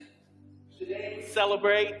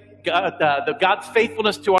Celebrate God's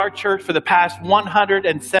faithfulness to our church for the past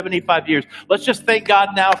 175 years. Let's just thank God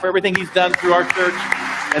now for everything He's done through our church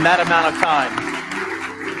in that amount of time.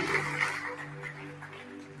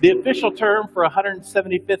 The official term for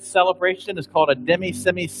 175th celebration is called a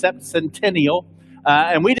demi-semi-septennial,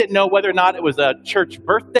 and we didn't know whether or not it was a church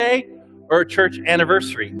birthday or a church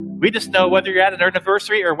anniversary. We just know whether you're at an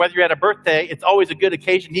anniversary or whether you're at a birthday, it's always a good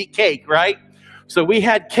occasion to eat cake, right? So we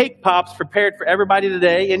had cake pops prepared for everybody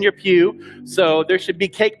today in your pew. So there should be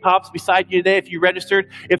cake pops beside you today if you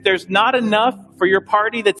registered. If there's not enough for your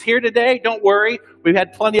party that's here today, don't worry. We've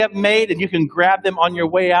had plenty of them made, and you can grab them on your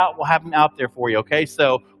way out. We'll have them out there for you, okay?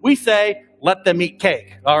 So we say, let them eat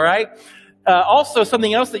cake, all right? Also,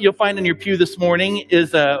 something else that you'll find in your pew this morning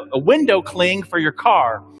is a window cling for your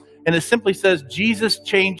car. And it simply says, Jesus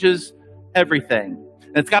changes everything.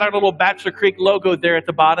 And it's got our little Bachelor Creek logo there at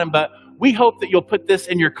the bottom, but we hope that you'll put this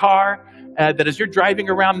in your car, that as you're driving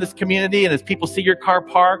around this community and as people see your car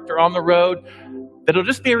parked or on the road, that it'll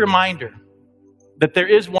just be a reminder that there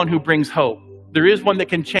is one who brings hope. There is one that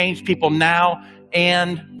can change people now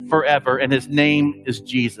and forever, and his name is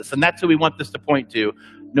Jesus. And that's who we want this to point to,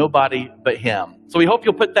 nobody but him. So we hope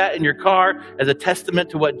you'll put that in your car as a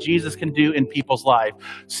testament to what Jesus can do in people's life.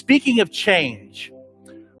 Speaking of change,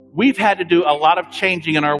 we've had to do a lot of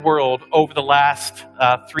changing in our world over the last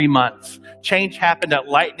 3 months. Change happened at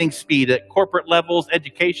lightning speed at corporate levels,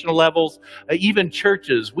 educational levels, even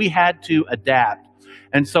churches. We had to adapt.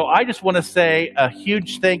 And so I just want to say a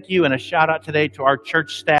huge thank you and a shout out today to our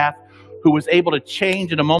church staff who was able to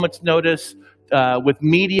change at a moment's notice with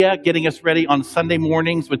media, getting us ready on Sunday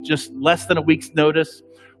mornings with just less than a week's notice,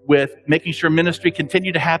 with making sure ministry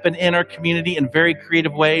continue to happen in our community in very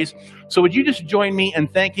creative ways. So would you just join me in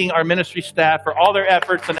thanking our ministry staff for all their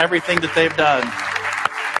efforts and everything that they've done.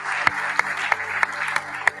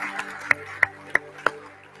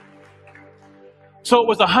 So it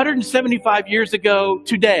was 175 years ago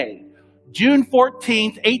today, June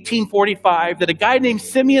 14th, 1845, that a guy named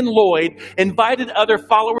Simeon Lloyd invited other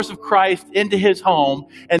followers of Christ into his home.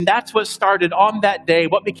 And that's what started on that day,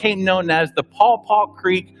 what became known as the Paw Paw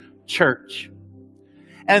Creek Church.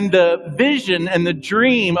 And the vision and the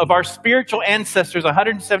dream of our spiritual ancestors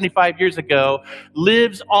 175 years ago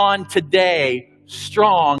lives on today,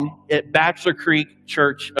 strong at Bachelor Creek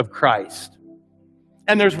Church of Christ.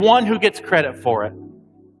 And there's one who gets credit for it.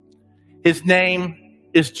 His name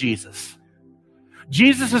is Jesus.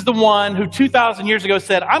 Jesus is the one who 2,000 years ago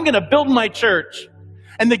said, I'm going to build my church,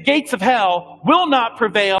 and the gates of hell will not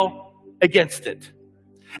prevail against it.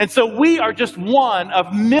 And so we are just one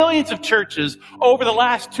of millions of churches over the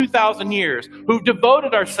last 2,000 years who've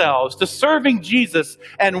devoted ourselves to serving Jesus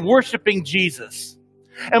and worshiping Jesus.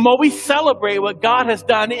 And while we celebrate what God has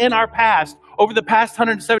done in our past, over the past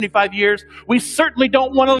 175 years, we certainly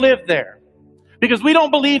don't want to live there. Because we don't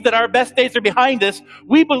believe that our best days are behind us.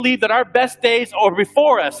 We believe that our best days are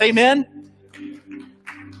before us. Amen?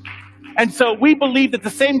 And so we believe that the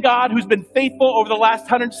same God who's been faithful over the last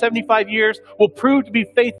 175 years will prove to be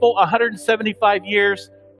faithful 175 years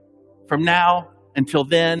from now until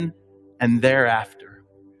then and thereafter.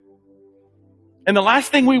 And the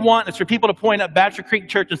last thing we want is for people to point at Bachelor Creek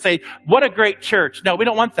Church and say, what a great church. No, we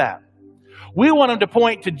don't want that. We want them to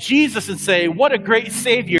point to Jesus and say, what a great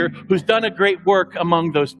Savior who's done a great work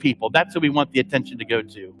among those people. That's who we want the attention to go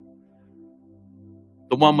to.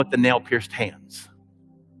 The one with the nail-pierced hands.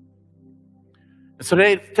 And so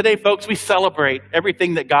today, folks, we celebrate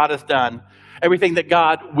everything that God has done, everything that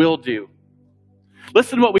God will do.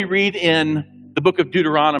 Listen to what we read in the book of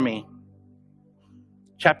Deuteronomy,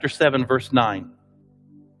 chapter 7, verse 9.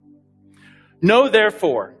 Know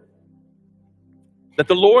therefore that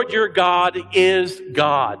the Lord your God is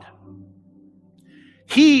God.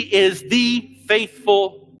 He is the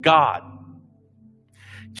faithful God,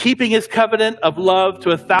 keeping his covenant of love to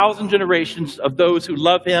 1,000 generations of those who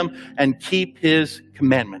love him and keep his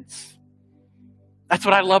commandments. That's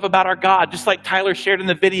what I love about our God, just like Tyler shared in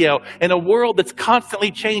the video. In a world that's constantly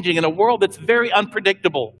changing, in a world that's very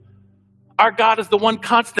unpredictable, our God is the one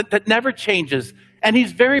constant that never changes, and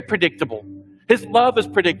he's very predictable. His love is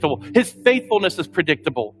predictable. His faithfulness is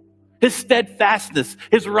predictable. His steadfastness,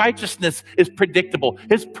 his righteousness is predictable.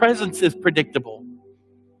 His presence is predictable.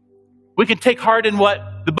 We can take heart in what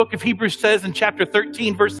the book of Hebrews says in chapter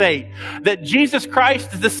 13, verse 8, that Jesus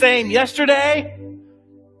Christ is the same yesterday,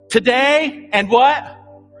 today, and what?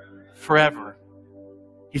 Forever.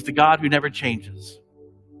 He's the God who never changes.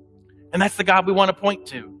 And that's the God we want to point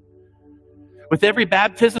to. With every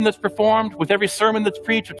baptism that's performed, with every sermon that's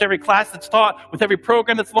preached, with every class that's taught, with every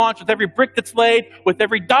program that's launched, with every brick that's laid, with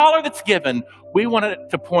every dollar that's given, we want it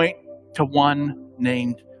to point to one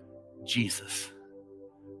named Jesus.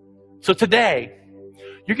 So today,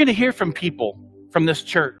 you're going to hear from people from this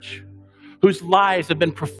church whose lives have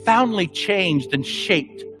been profoundly changed and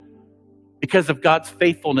shaped because of God's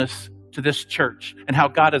faithfulness to this church and how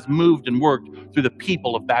God has moved and worked through the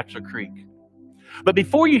people of Bachelor Creek. But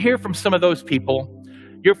before you hear from some of those people,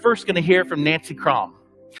 you're first going to hear from Nancy Crom.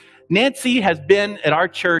 Nancy has been at our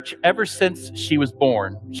church ever since she was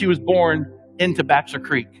born. She was born into Bachelor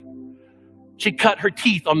Creek. She cut her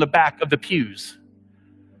teeth on the back of the pews.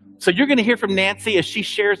 So you're going to hear from Nancy as she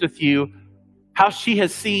shares with you how she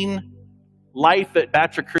has seen life at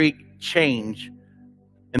Bachelor Creek change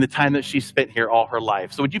in the time that she spent here all her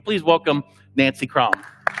life. So would you please welcome Nancy Crom.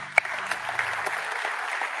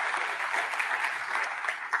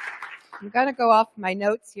 I'm going to go off my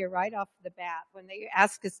notes here right off the bat. When they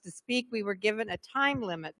asked us to speak, we were given a time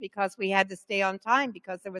limit because we had to stay on time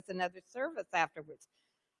because there was another service afterwards.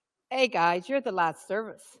 Hey guys, you're the last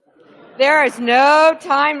service. There is no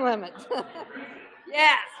time limit.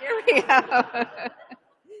 Yes, here we go.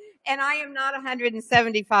 And I am not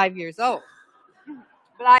 175 years old,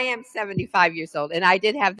 but I am 75 years old. And I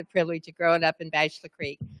did have the privilege of growing up in Bachelor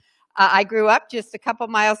Creek. I grew up just a couple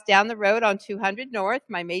miles down the road on 200 North.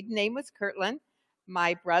 My maiden name was Kirtland.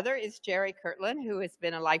 My brother is Jerry Kirtland, who has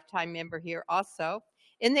been a lifetime member here also.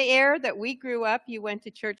 In the era that we grew up, you went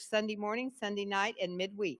to church Sunday morning, Sunday night, and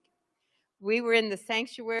midweek. We were in the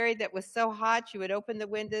sanctuary that was so hot, you would open the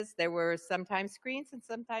windows. There were sometimes screens and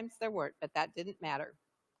sometimes there weren't, but that didn't matter.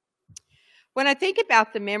 When I think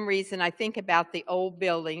about the memories and I think about the old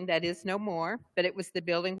building that is no more, but it was the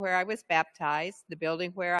building where I was baptized, the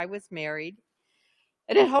building where I was married,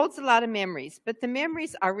 and it holds a lot of memories, but the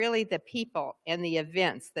memories are really the people and the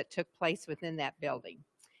events that took place within that building.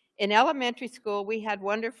 In elementary school, we had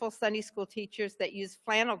wonderful Sunday school teachers that used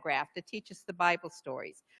flannel graph to teach us the Bible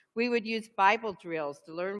stories. We would use Bible drills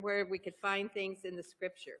to learn where we could find things in the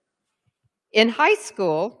scripture. In high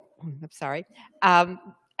school,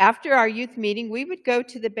 after our youth meeting, we would go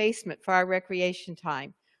to the basement for our recreation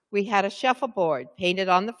time. We had a shuffleboard painted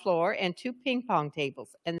on the floor and 2 ping pong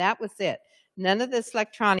tables, and that was it. None of this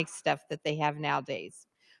electronic stuff that they have nowadays.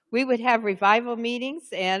 We would have revival meetings,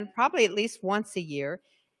 and probably at least once a year.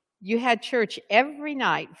 You had church every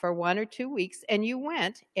night for 1 or 2 weeks, and you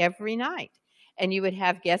went every night. And you would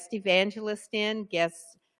have guest evangelists in,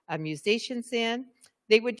 guest musicians in.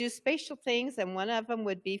 They would do special things, and one of them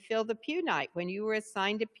would be fill the pew night when you were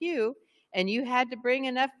assigned a pew, and you had to bring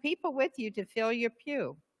enough people with you to fill your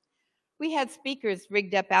pew. We had speakers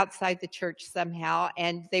rigged up outside the church somehow,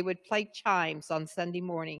 and they would play chimes on Sunday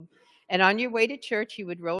morning. And on your way to church, you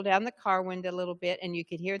would roll down the car window a little bit, and you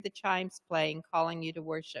could hear the chimes playing, calling you to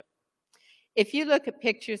worship. If you look at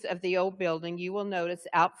pictures of the old building, you will notice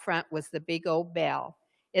out front was the big old bell.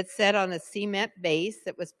 It sat on a cement base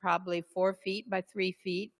that was probably 4 feet by 3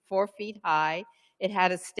 feet, 4 feet high. It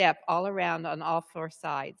had a step all around on all 4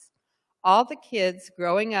 sides. All the kids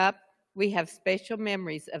growing up, we have special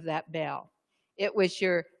memories of that bell. It was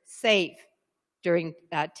your safe during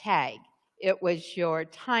tag. It was your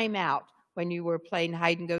timeout when you were playing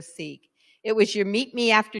hide and go seek. It was your meet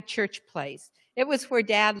me after church place. It was where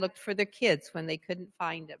Dad looked for their kids when they couldn't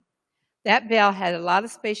find them. That bell had a lot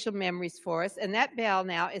of special memories for us, and that bell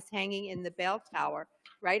now is hanging in the bell tower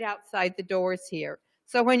right outside the doors here.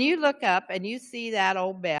 So when you look up and you see that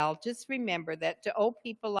old bell, just remember that to old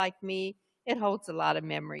people like me, it holds a lot of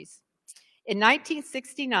memories. In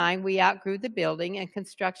 1969, we outgrew the building, and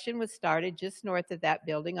construction was started just north of that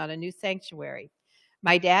building on a new sanctuary.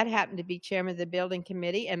 My dad happened to be chairman of the building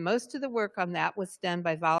committee, and most of the work on that was done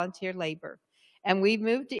by volunteer labor. And we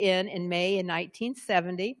moved in May in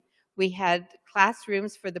 1970. We had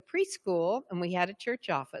classrooms for the preschool, and we had a church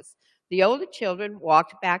office. The older children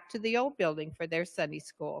walked back to the old building for their Sunday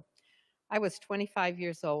school. I was 25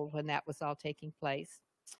 years old when that was all taking place.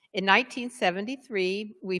 In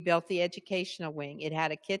 1973, we built the educational wing. It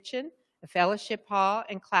had a kitchen, a fellowship hall,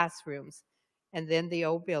 and classrooms. And then the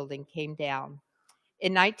old building came down.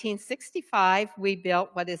 In 1965, we built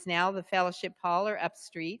what is now the fellowship hall or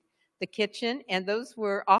upstreet, the kitchen, and those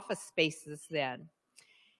were office spaces then.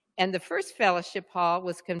 And the first fellowship hall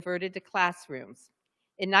was converted to classrooms.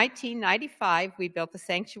 In 1995, we built the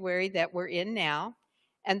sanctuary that we're in now,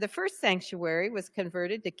 and the first sanctuary was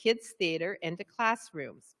converted to kids' theater and to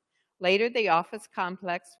classrooms. Later, the office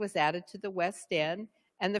complex was added to the west end,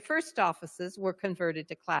 and the first offices were converted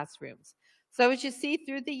to classrooms. So as you see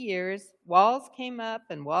through the years, walls came up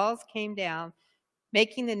and walls came down,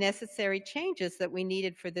 making the necessary changes that we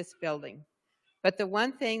needed for this building. But the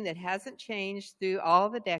one thing that hasn't changed through all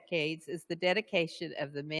the decades is the dedication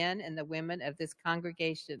of the men and the women of this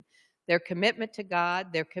congregation their commitment to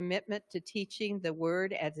God, their commitment to teaching the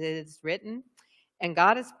word as it is written. And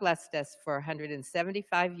God has blessed us for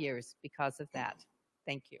 175 years because of that.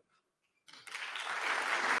 Thank you.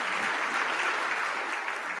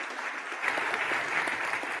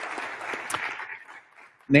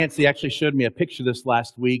 Nancy actually showed me a picture this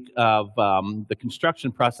last week of the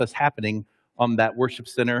construction process happening on that worship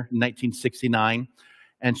center in 1969.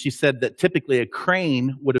 And she said that typically a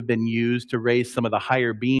crane would have been used to raise some of the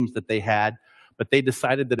higher beams that they had, but they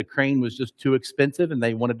decided that a crane was just too expensive and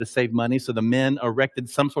they wanted to save money. So the men erected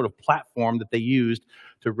some sort of platform that they used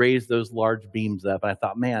to raise those large beams up. And I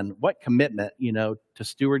thought, man, what commitment, to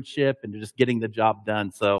stewardship and to just getting the job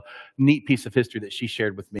done. So neat piece of history that she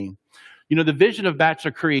shared with me. The vision of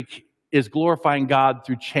Bachelor Creek is glorifying God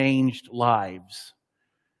through changed lives.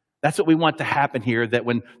 That's what we want to happen here, that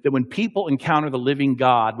when people encounter the living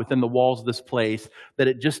God within the walls of this place, that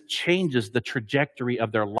it just changes the trajectory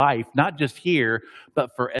of their life, not just here,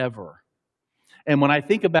 but forever. And when I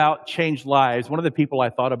think about changed lives, one of the people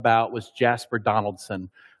I thought about was Jasper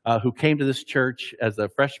Donaldson, who came to this church as a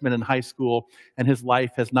freshman in high school, and his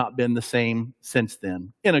life has not been the same since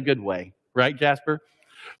then, in a good way. Right, Jasper?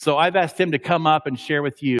 So I've asked him to come up and share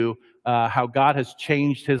with you how God has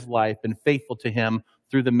changed his life and faithful to him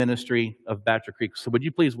through the ministry of Bachelor Creek. So would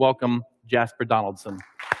you please welcome Jasper Donaldson?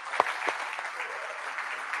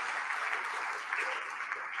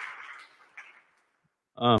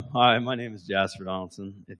 Hi, my name is Jasper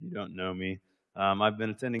Donaldson, if you don't know me. I've been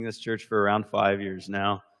attending this church for around 5 years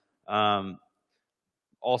now.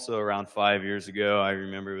 Also around 5 years ago, I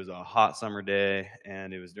remember it was a hot summer day,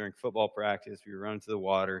 and it was during football practice. We were running to the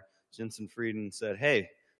water. Jensen Frieden said, "Hey,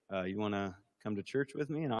 you want to come to church with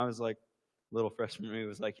me?" And I was like, little freshman me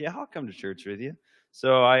was like, "Yeah, I'll come to church with you."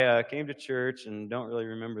 So I came to church and don't really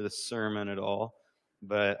remember the sermon at all,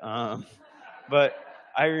 but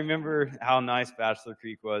I remember how nice Bachelor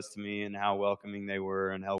Creek was to me and how welcoming they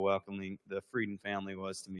were and how welcoming the Frieden family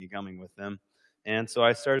was to me coming with them. And so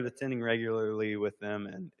I started attending regularly with them,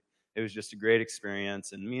 and it was just a great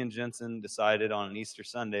experience. And me and Jensen decided on an Easter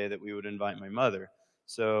Sunday that we would invite my mother.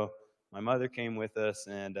 So my mother came with us,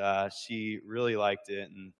 and she really liked it,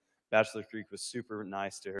 and Bachelor Creek was super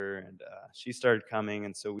nice to her, and she started coming,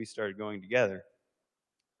 and so we started going together.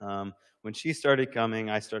 When she started coming,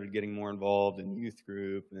 I started getting more involved in youth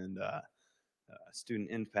group and student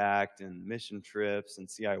impact and mission trips and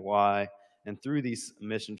CIY. And through these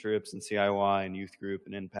mission trips and CIY and youth group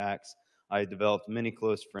and impacts, I developed many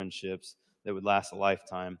close friendships that would last a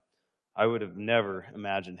lifetime. I would have never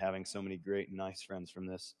imagined having so many great and nice friends from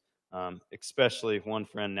this, especially one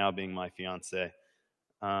friend now being my fiance.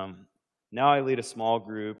 Now I lead a small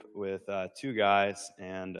group with 2 guys,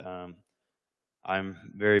 and I'm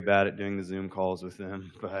very bad at doing the Zoom calls with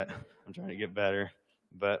them, but I'm trying to get better.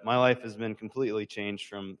 But my life has been completely changed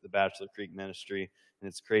from the Bachelor Creek ministry, and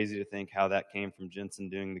it's crazy to think how that came from Jensen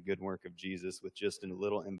doing the good work of Jesus with just a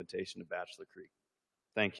little invitation to Bachelor Creek.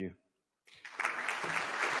 Thank you.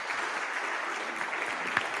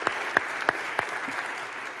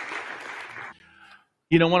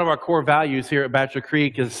 One of our core values here at Bachelor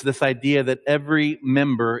Creek is this idea that every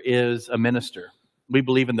member is a minister. We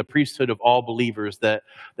believe in the priesthood of all believers, that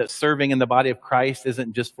serving in the body of Christ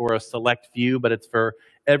isn't just for a select few, but it's for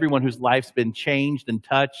everyone whose life's been changed and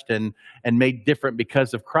touched and made different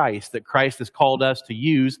because of Christ, that Christ has called us to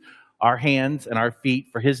use our hands and our feet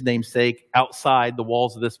for his name's sake outside the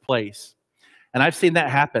walls of this place. And I've seen that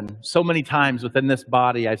happen so many times within this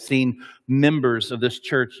body. I've seen members of this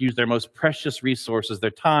church use their most precious resources, their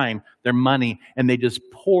time, their money, and they just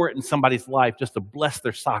pour it in somebody's life just to bless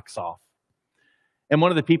their socks off. And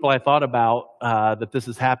one of the people I thought about that this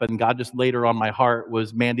has happened, God just laid her on my heart,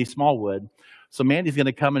 was Mandy Smallwood. So Mandy's going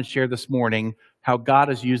to come and share this morning how God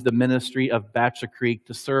has used the ministry of Bachelor Creek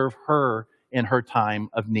to serve her in her time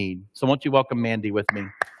of need. So won't you welcome Mandy with me?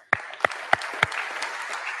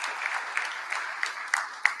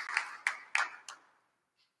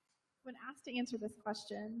 When asked to answer this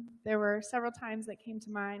question, there were several times that came to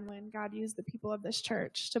mind when God used the people of this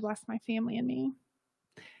church to bless my family and me.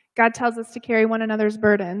 God tells us to carry one another's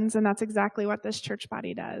burdens, and that's exactly what this church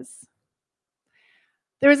body does.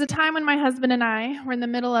 There was a time when my husband and I were in the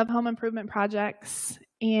middle of home improvement projects,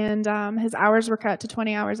 and his hours were cut to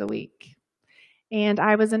 20 hours a week. And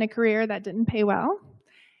I was in a career that didn't pay well,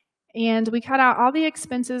 and we cut out all the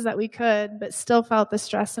expenses that we could, but still felt the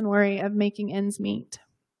stress and worry of making ends meet.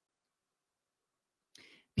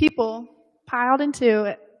 People piled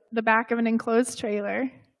into the back of an enclosed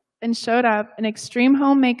trailer and showed up in extreme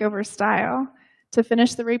home makeover style to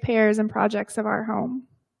finish the repairs and projects of our home.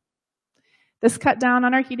 This cut down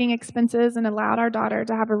on our heating expenses and allowed our daughter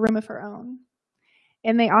to have a room of her own.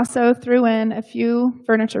 And they also threw in a few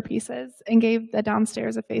furniture pieces and gave the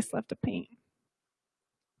downstairs a facelift of paint.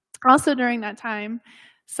 Also during that time,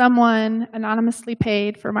 someone anonymously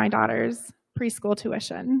paid for my daughter's preschool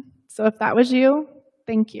tuition. So if that was you,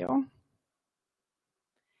 thank you.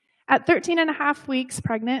 At 13 and a half weeks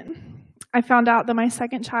pregnant, I found out that my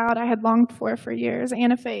second child I had longed for years,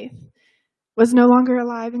 Anna Faith, was no longer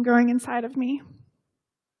alive and growing inside of me.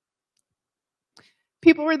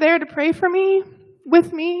 People were there to pray for me,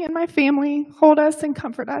 with me and my family, hold us and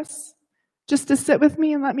comfort us, just to sit with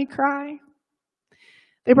me and let me cry.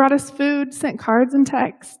 They brought us food, sent cards and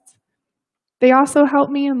texts. They also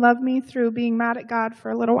helped me and loved me through being mad at God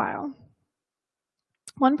for a little while.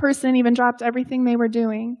 One person even dropped everything they were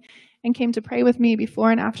doing and came to pray with me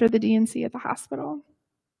before and after the D&C at the hospital.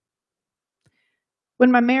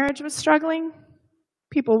 When my marriage was struggling,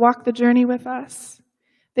 people walked the journey with us.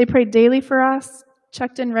 They prayed daily for us,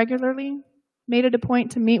 checked in regularly, made it a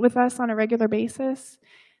point to meet with us on a regular basis.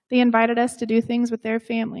 They invited us to do things with their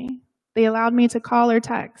family. They allowed me to call or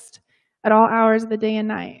text at all hours of the day and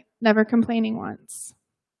night, never complaining once.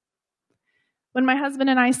 When my husband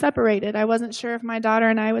and I separated, I wasn't sure if my daughter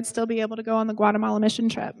and I would still be able to go on the Guatemala mission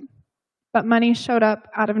trip, but money showed up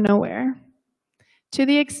out of nowhere, to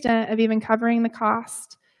the extent of even covering the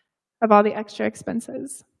cost of all the extra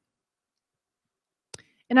expenses.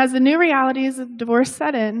 And as the new realities of divorce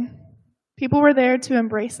set in, people were there to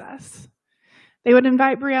embrace us. They would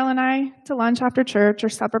invite Brielle and I to lunch after church or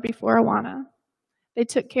supper before Awana. They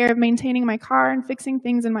took care of maintaining my car and fixing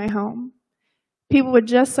things in my home. People would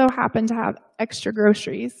just so happen to have extra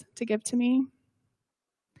groceries to give to me.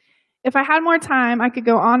 If I had more time, I could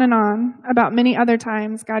go on and on about many other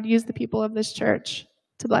times God used the people of this church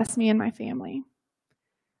to bless me and my family.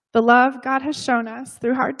 The love God has shown us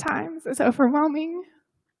through hard times is overwhelming.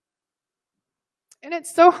 And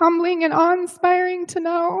it's so humbling and awe-inspiring to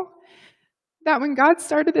know that when God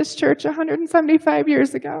started this church 175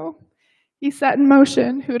 years ago, He set in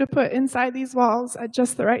motion who to put inside these walls at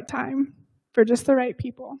just the right time for just the right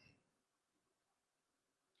people.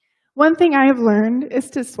 One thing I have learned is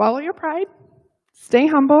to swallow your pride, stay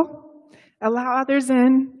humble, allow others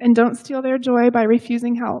in, and don't steal their joy by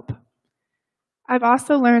refusing help. I've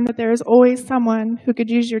also learned that there is always someone who could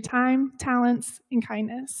use your time, talents, and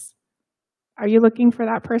kindness. Are you looking for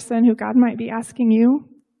that person who God might be asking you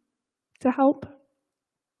to help?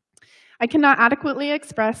 I cannot adequately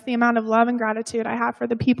express the amount of love and gratitude I have for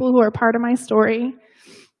the people who are part of my story,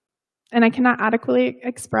 and I cannot adequately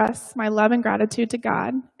express my love and gratitude to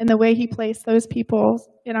God in the way He placed those people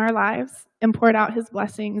in our lives and poured out His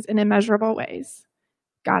blessings in immeasurable ways.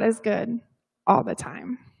 God is good all the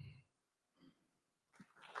time.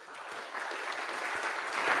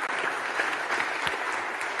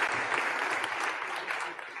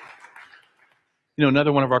 You know,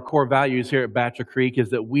 another one of our core values here at Bachelor Creek is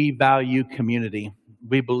that we value community.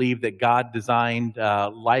 We believe that God designed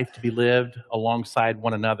life to be lived alongside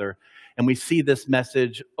one another. And we see this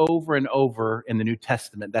message over and over in the New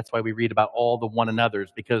Testament. That's why we read about all the one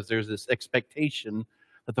another's, because there's this expectation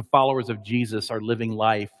that the followers of Jesus are living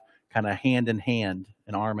life kind of hand in hand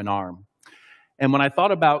and arm in arm. And when I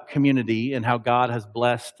thought about community and how God has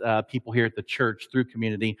blessed people here at the church through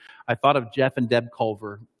community, I thought of Jeff and Deb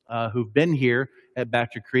Culver, who've been here at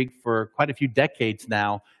Bachelor Creek for quite a few decades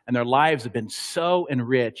now, and their lives have been so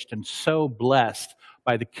enriched and so blessed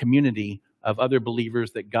by the community of other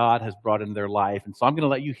believers that God has brought into their life. And so I'm going to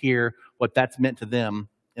let you hear what that's meant to them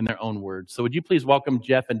in their own words. So would you please welcome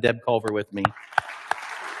Jeff and Deb Culver with me?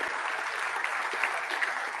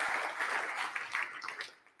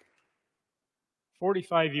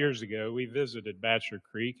 45 years ago, we visited Bachelor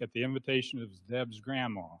Creek at the invitation of Deb's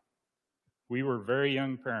grandma. We were very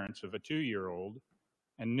young parents of a 2-year-old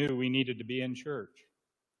and knew we needed to be in church.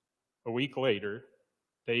 A week later,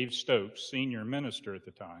 Dave Stokes, senior minister at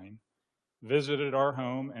the time, visited our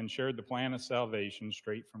home and shared the plan of salvation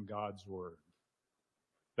straight from God's Word.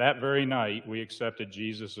 That very night, we accepted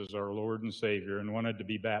Jesus as our Lord and Savior and wanted to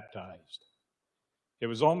be baptized. It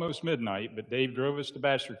was almost midnight, but Dave drove us to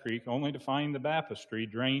Bachelor Creek only to find the baptistry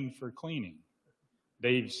drained for cleaning.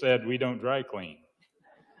 Dave said, "We don't dry clean."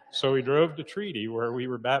 So we drove to Treaty, where we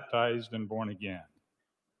were baptized and born again.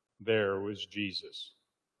 There was Jesus.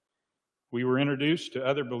 We were introduced to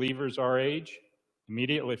other believers our age,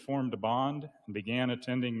 immediately formed a bond, and began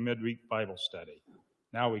attending midweek Bible study.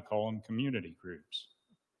 Now we call them community groups.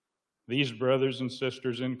 These brothers and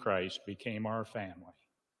sisters in Christ became our family.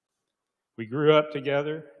 We grew up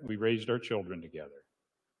together. We raised our children together.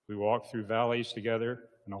 We walked through valleys together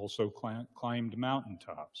and also climbed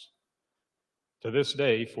mountaintops. To this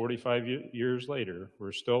day, 45 years later,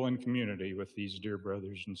 we're still in community with these dear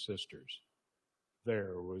brothers and sisters.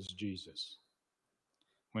 There was Jesus.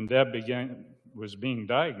 When Deb was being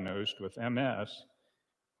diagnosed with MS,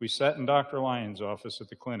 we sat in Dr. Lyons' office at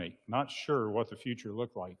the clinic, not sure what the future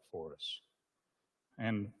looked like for us,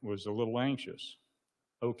 and was a little anxious.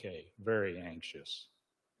 Okay, very anxious.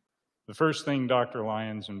 The first thing Dr.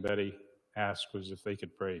 Lyons and Betty asked was if they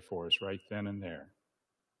could pray for us right then and there.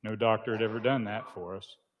 No doctor had ever done that for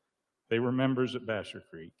us. They were members at Basher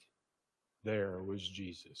Creek. There was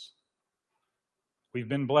Jesus. We've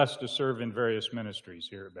been blessed to serve in various ministries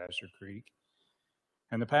here at Basher Creek.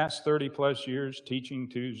 And the past 30 plus years teaching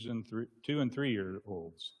 2 and 3 year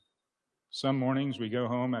olds. Some mornings we go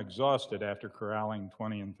home exhausted after corralling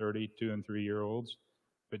 20 and 30 2 and 3 year olds,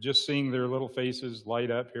 but just seeing their little faces light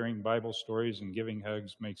up, hearing Bible stories and giving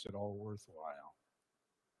hugs makes it all worthwhile.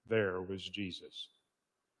 There was Jesus.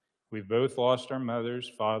 We've both lost our mothers,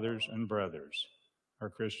 fathers, and brothers. Our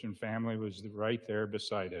Christian family was right there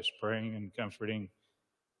beside us, praying and comforting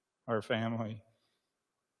our family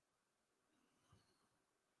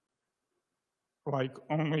like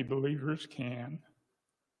only believers can.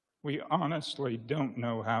 We honestly don't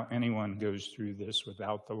know how anyone goes through this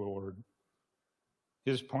without the Lord.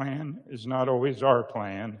 His plan is not always our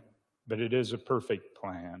plan, but it is a perfect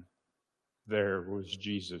plan. There was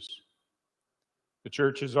Jesus. The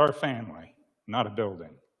church is our family, not a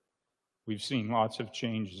building. We've seen lots of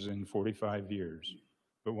changes in 45 years,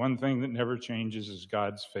 but one thing that never changes is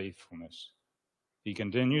God's faithfulness. He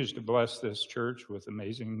continues to bless this church with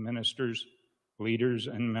amazing ministers, leaders,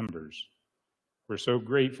 and members. We're so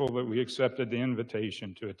grateful that we accepted the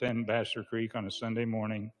invitation to attend Basher Creek on a Sunday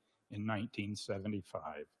morning in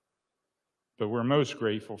 1975. But we're most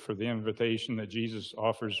grateful for the invitation that Jesus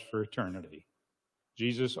offers for eternity.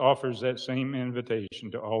 Jesus offers that same invitation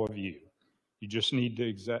to all of you. You just need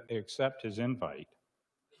to accept his invite.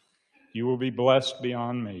 You will be blessed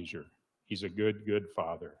beyond measure. He's a good, good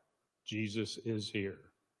Father. Jesus is here.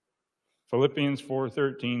 Philippians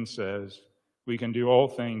 4:13 says, we can do all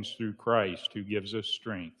things through Christ who gives us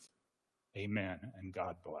strength. Amen, and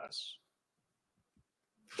God bless.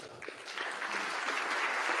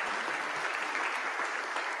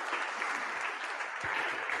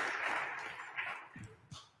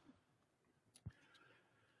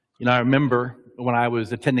 You know, I remember when I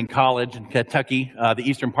was attending college in Kentucky, the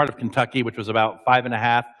eastern part of Kentucky, which was about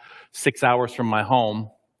 5.5, 6 hours from my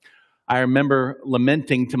home. I remember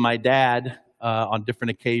lamenting to my dad on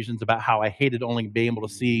different occasions about how I hated only being able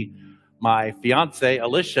to see my fiance,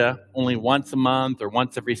 Alicia, only once a month or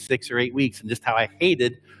once every 6 or 8 weeks, and just how I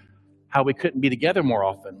hated how we couldn't be together more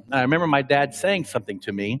often. And I remember my dad saying something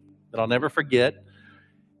to me that I'll never forget.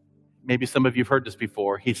 Maybe some of you have heard this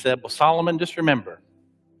before. He said, well, Solomon, just remember,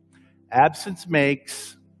 absence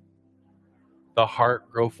makes the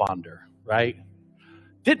heart grow fonder, right?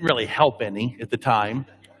 Didn't really help any at the time,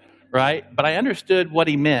 right? But I understood what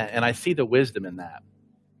he meant, and I see the wisdom in that.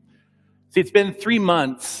 See, it's been 3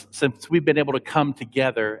 months since we've been able to come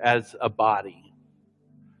together as a body.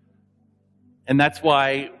 And that's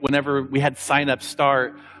why whenever we had sign-up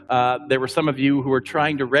start, there were some of you who were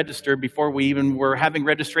trying to register before we even were having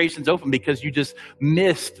registrations open because you just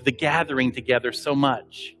missed the gathering together so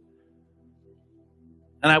much.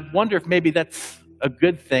 And I wonder if maybe that's a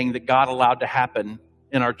good thing that God allowed to happen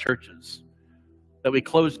in our churches, that we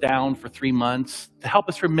closed down for 3 months to help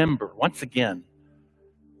us remember, once again,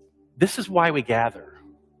 this is why we gather,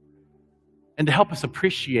 and to help us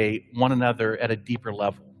appreciate one another at a deeper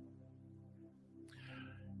level.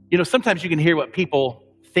 You know, sometimes you can hear what people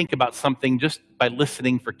think about something just by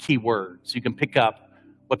listening for key words. You can pick up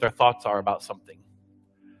what their thoughts are about something.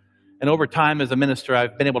 And over time as a minister,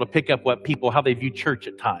 I've been able to pick up how they view church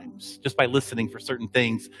at times, just by listening for certain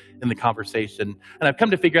things in the conversation. And I've come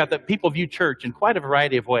to figure out that people view church in quite a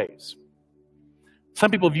variety of ways. Some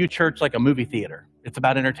people view church like a movie theater. It's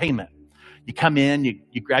about entertainment. You come in,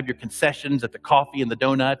 you grab your concessions at the coffee and the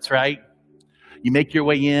donuts, right? You make your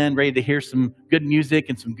way in, ready to hear some good music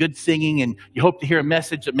and some good singing, and you hope to hear a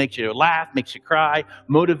message that makes you laugh, makes you cry,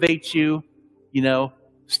 motivates you,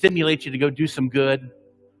 stimulates you to go do some good.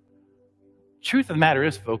 Truth of the matter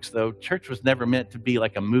is, folks, though, church was never meant to be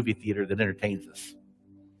like a movie theater that entertains us.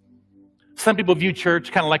 Some people view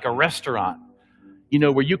church kind of like a restaurant,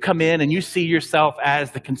 where you come in and you see yourself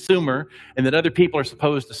as the consumer, and that other people are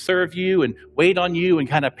supposed to serve you and wait on you and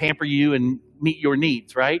kind of pamper you and meet your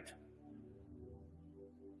needs, right?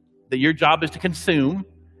 That your job is to consume,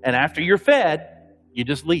 and after you're fed, you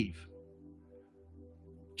just leave.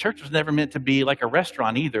 Church was never meant to be like a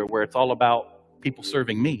restaurant either, where it's all about people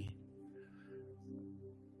serving me.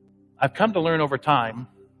 I've come to learn over time,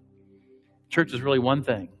 church is really one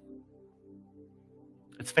thing.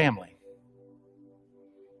 It's family.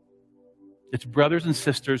 It's brothers and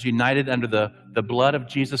sisters united under the blood of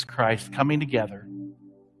Jesus Christ coming together.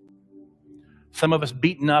 Some of us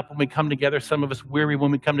beaten up when we come together. Some of us weary when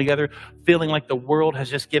we come together, feeling like the world has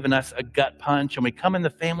just given us a gut punch. And we come in the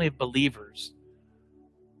family of believers.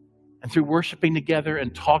 And through worshiping together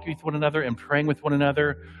and talking with one another and praying with one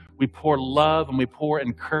another, we pour love and we pour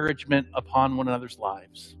encouragement upon one another's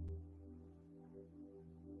lives.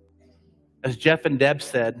 As Jeff and Deb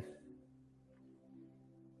said,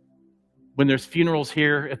 when there's funerals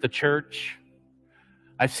here at the church,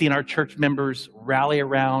 I've seen our church members rally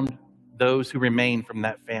around those who remain from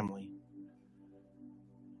that family.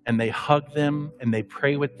 And they hug them, and they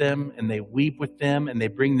pray with them, and they weep with them, and they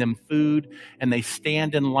bring them food, and they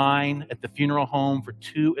stand in line at the funeral home for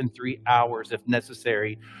 2 and 3 hours if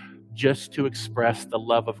necessary, just to express the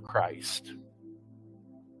love of Christ.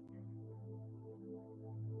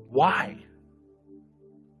 Why?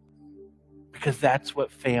 Because that's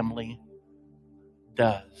what family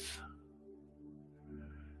does.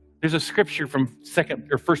 There's a scripture from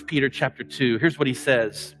 1 Peter chapter 2. Here's what he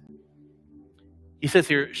says. He says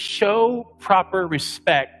here, show proper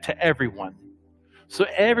respect to everyone. So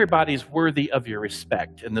everybody's worthy of your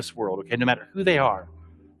respect in this world, okay? No matter who they are.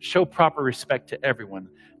 Show proper respect to everyone.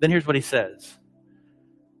 Then here's what he says.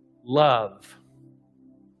 Love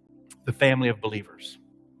the family of believers.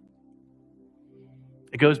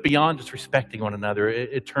 It goes beyond just respecting one another.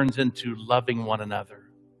 It turns into loving one another.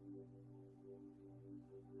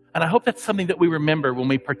 And I hope that's something that we remember when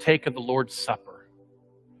we partake of the Lord's Supper.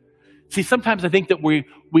 See, sometimes I think that we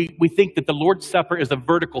think that the Lord's Supper is a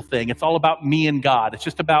vertical thing. It's all about me and God. It's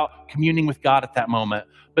just about communing with God at that moment.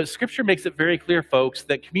 But Scripture makes it very clear, folks,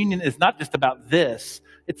 that communion is not just about this.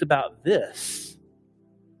 It's about this.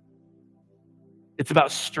 It's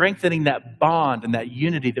about strengthening that bond and that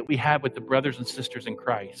unity that we have with the brothers and sisters in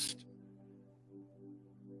Christ.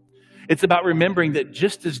 It's about remembering that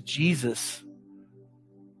just as Jesus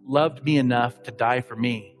loved me enough to die for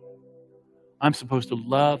me, I'm supposed to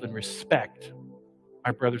love and respect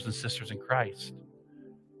my brothers and sisters in Christ.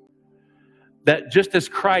 That just as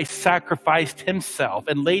Christ sacrificed himself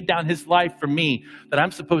and laid down his life for me, that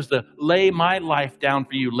I'm supposed to lay my life down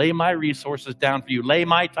for you, lay my resources down for you, lay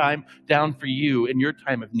my time down for you in your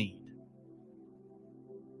time of need.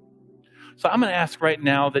 So I'm going to ask right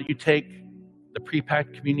now that you take the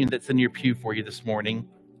pre-packed communion that's in your pew for you this morning,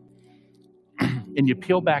 and you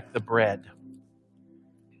peel back the bread.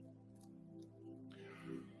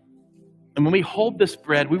 And when we hold this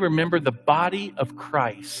bread, we remember the body of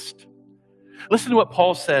Christ. Listen to what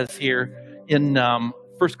Paul says here in 1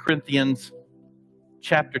 Corinthians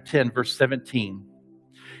chapter 10, verse 17.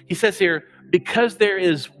 He says here, because there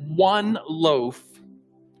is one loaf,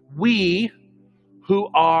 we who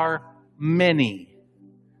are many.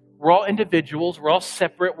 We're all individuals. We're all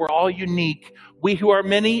separate. We're all unique. We who are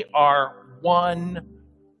many are one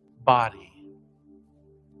body.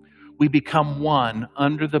 We become one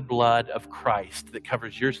under the blood of Christ that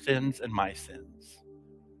covers your sins and my sins.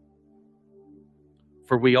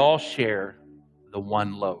 For we all share the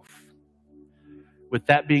one loaf. With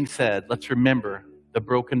that being said, let's remember the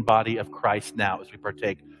broken body of Christ now as we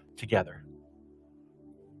partake together.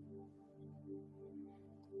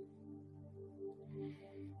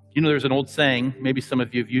 You know, there's an old saying, maybe some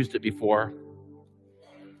of you have used it before,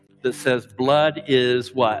 that says blood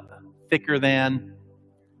is what? Thicker than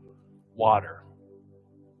water.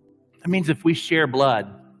 That means if we share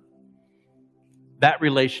blood, that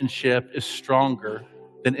relationship is stronger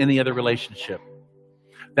than any other relationship.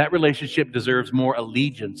 That relationship deserves more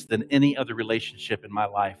allegiance than any other relationship in my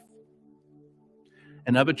life.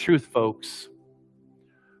 And of a truth, folks,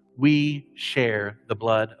 we share the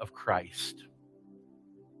blood of Christ.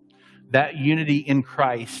 That unity in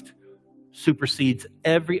Christ supersedes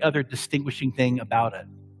every other distinguishing thing about it.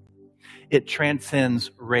 It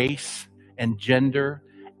transcends race and gender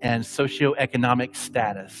and socioeconomic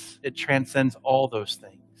status. It transcends all those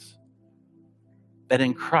things. That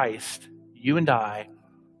in Christ, you and I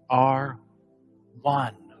are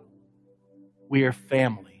one. We are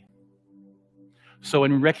family. So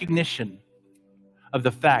in recognition of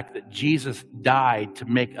the fact that Jesus died to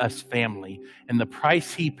make us family and the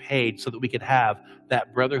price he paid so that we could have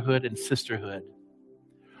that brotherhood and sisterhood,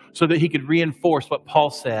 so that he could reinforce what Paul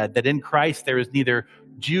said, that in Christ there is neither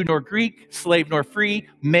Jew nor Greek, slave nor free,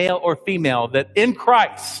 male or female, that in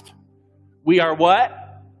Christ we are what?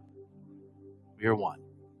 We are one.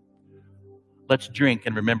 Let's drink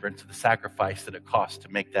in remembrance of the sacrifice that it cost to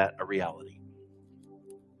make that a reality.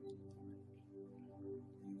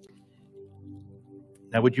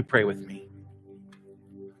 Now, would you pray with me?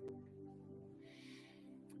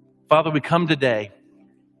 Father, we come today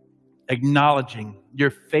acknowledging your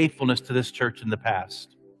faithfulness to this church in the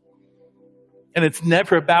past. And it's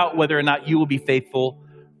never about whether or not you will be faithful.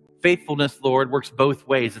 Faithfulness, Lord, works both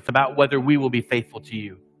ways. It's about whether we will be faithful to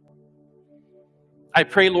you. I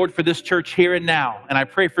pray, Lord, for this church here and now, and I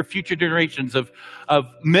pray for future generations of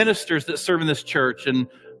ministers that serve in this church, and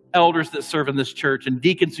elders that serve in this church, and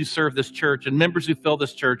deacons who serve this church, and members who fill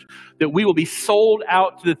this church, that we will be sold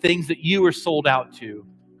out to the things that you are sold out to,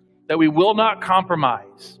 that we will not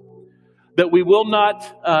compromise, that we will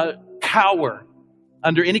not cower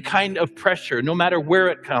under any kind of pressure, no matter where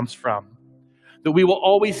it comes from, that we will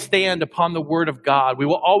always stand upon the word of God. We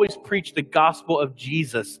will always preach the gospel of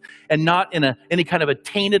Jesus, and not in any kind of a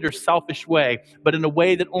tainted or selfish way, but in a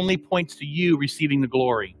way that only points to you receiving the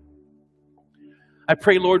glory. I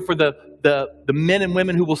pray, Lord, for the men and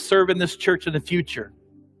women who will serve in this church in the future,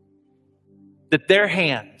 that their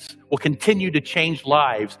hands will continue to change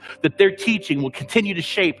lives, that their teaching will continue to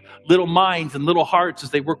shape little minds and little hearts as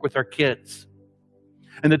they work with our kids,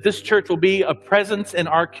 and that this church will be a presence in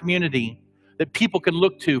our community that people can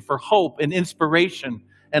look to for hope and inspiration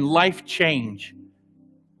and life change.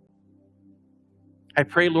 I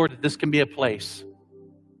pray, Lord, that this can be a place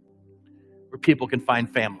where people can find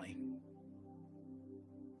family,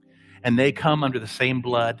 and they come under the same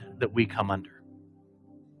blood that we come under.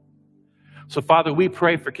 So, Father, we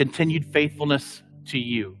pray for continued faithfulness to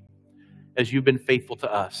you as you've been faithful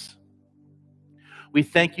to us. We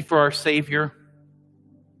thank you for our Savior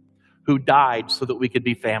who died so that we could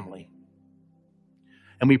be family.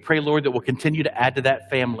 And we pray, Lord, that we'll continue to add to that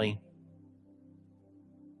family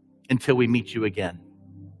until we meet you again.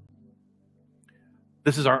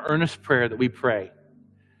 This is our earnest prayer that we pray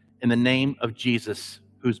in the name of Jesus,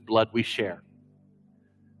 whose blood we share.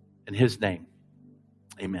 In his name,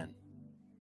 amen.